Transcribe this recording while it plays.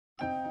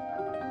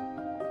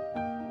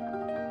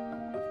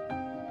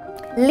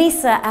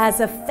Lisa, as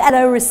a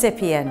fellow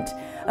recipient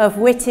of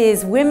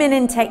WITI's Women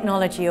in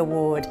Technology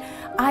Award,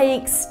 I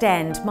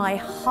extend my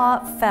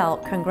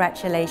heartfelt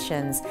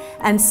congratulations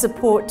and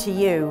support to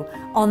you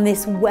on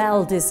this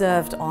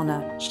well-deserved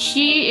honor.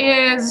 She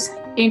is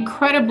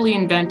incredibly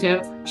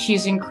inventive.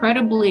 She's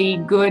incredibly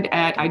good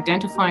at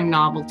identifying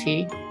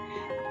novelty.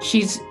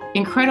 She's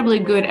incredibly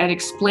good at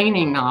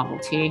explaining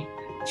novelty.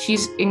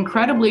 She's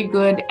incredibly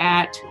good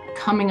at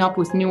coming up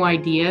with new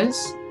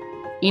ideas,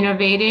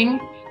 innovating,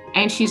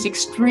 and she's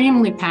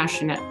extremely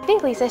passionate. I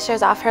think Lisa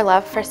shows off her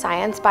love for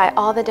science by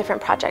all the different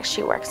projects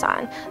she works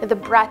on, the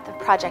breadth of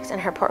projects in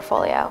her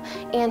portfolio.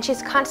 And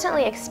she's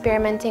constantly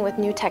experimenting with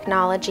new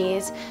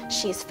technologies.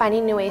 She's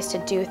finding new ways to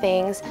do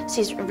things.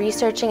 She's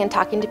researching and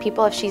talking to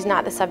people if she's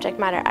not the subject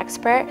matter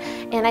expert.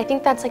 And I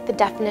think that's like the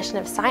definition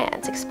of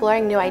science,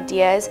 exploring new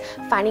ideas,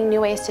 finding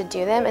new ways to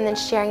do them, and then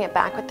sharing it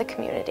back with the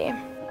community.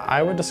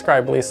 I would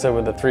describe Lisa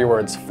with the 3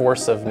 words,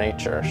 force of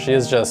nature. She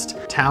is just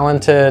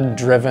talented,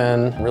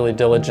 driven, really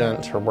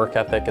diligent. Her work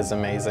ethic is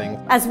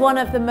amazing. As one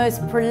of the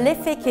most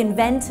prolific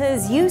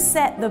inventors, you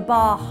set the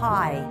bar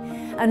high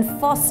and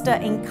foster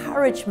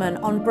encouragement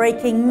on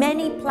breaking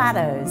many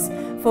plateaus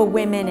for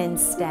women in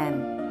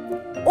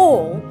STEM.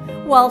 All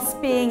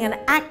whilst being an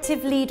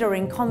active leader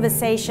in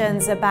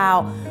conversations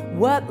about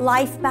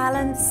work-life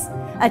balance,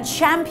 a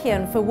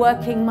champion for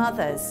working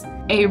mothers.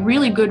 A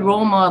really good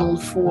role model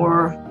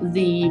for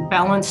the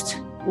balanced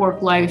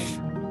work life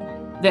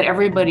that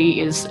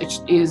everybody is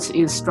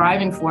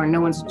striving for and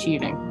no one's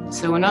achieving.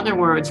 So in other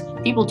words,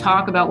 people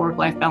talk about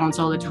work-life balance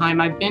all the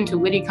time. I've been to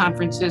WITI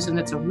conferences and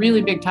it's a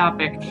really big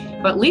topic,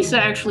 but Lisa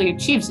actually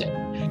achieves it.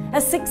 A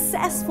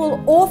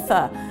successful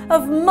author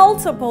of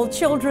multiple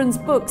children's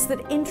books that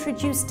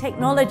introduce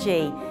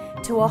technology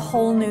to a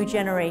whole new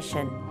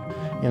generation.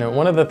 You know,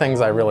 one of the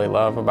things I really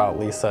love about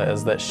Lisa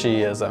is that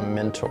she is a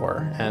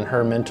mentor, and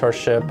her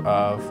mentorship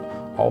of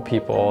all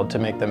people to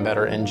make them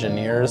better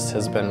engineers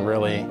has been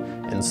really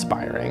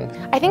inspiring.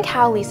 I think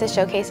how Lisa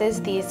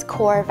showcases these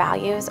core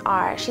values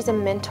are, she's a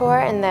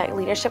mentor in the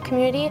leadership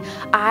community.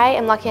 I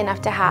am lucky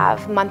enough to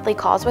have monthly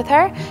calls with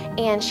her,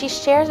 and she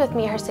shares with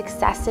me her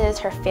successes,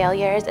 her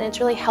failures, and it's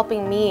really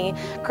helping me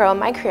grow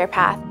my career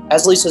path.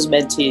 As Lisa's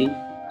mentee,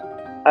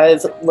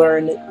 I've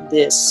learned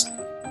this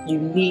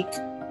unique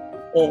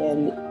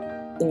and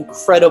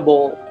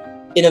incredible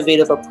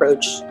innovative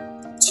approach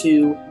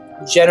to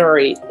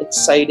generate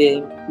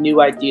exciting new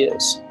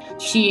ideas.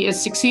 She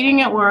is succeeding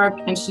at work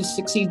and she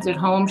succeeds at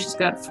home. She's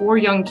got 4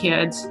 young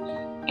kids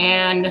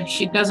and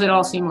she does it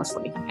all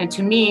seamlessly. And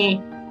to me,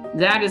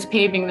 that is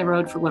paving the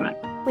road for women.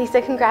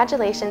 Lisa,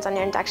 congratulations on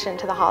your induction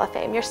to the Hall of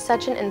Fame. You're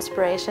such an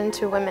inspiration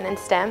to women in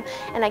STEM,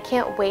 and I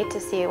can't wait to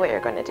see what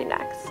you're going to do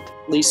next.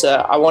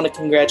 Lisa, I want to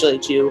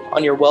congratulate you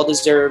on your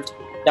well-deserved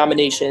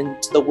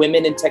nomination to the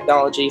Women in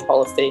Technology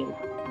Hall of Fame.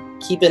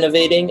 Keep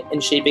innovating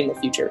and shaping the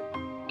future.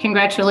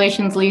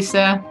 Congratulations,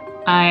 Lisa.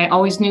 I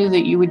always knew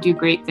that you would do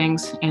great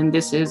things, and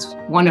this is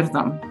one of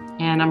them.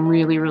 And I'm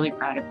really, really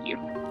proud of you.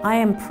 I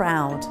am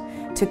proud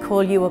to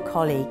call you a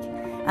colleague,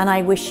 and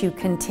I wish you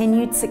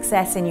continued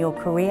success in your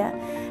career,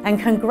 and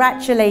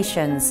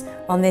congratulations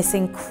on this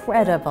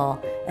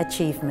incredible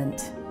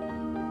achievement.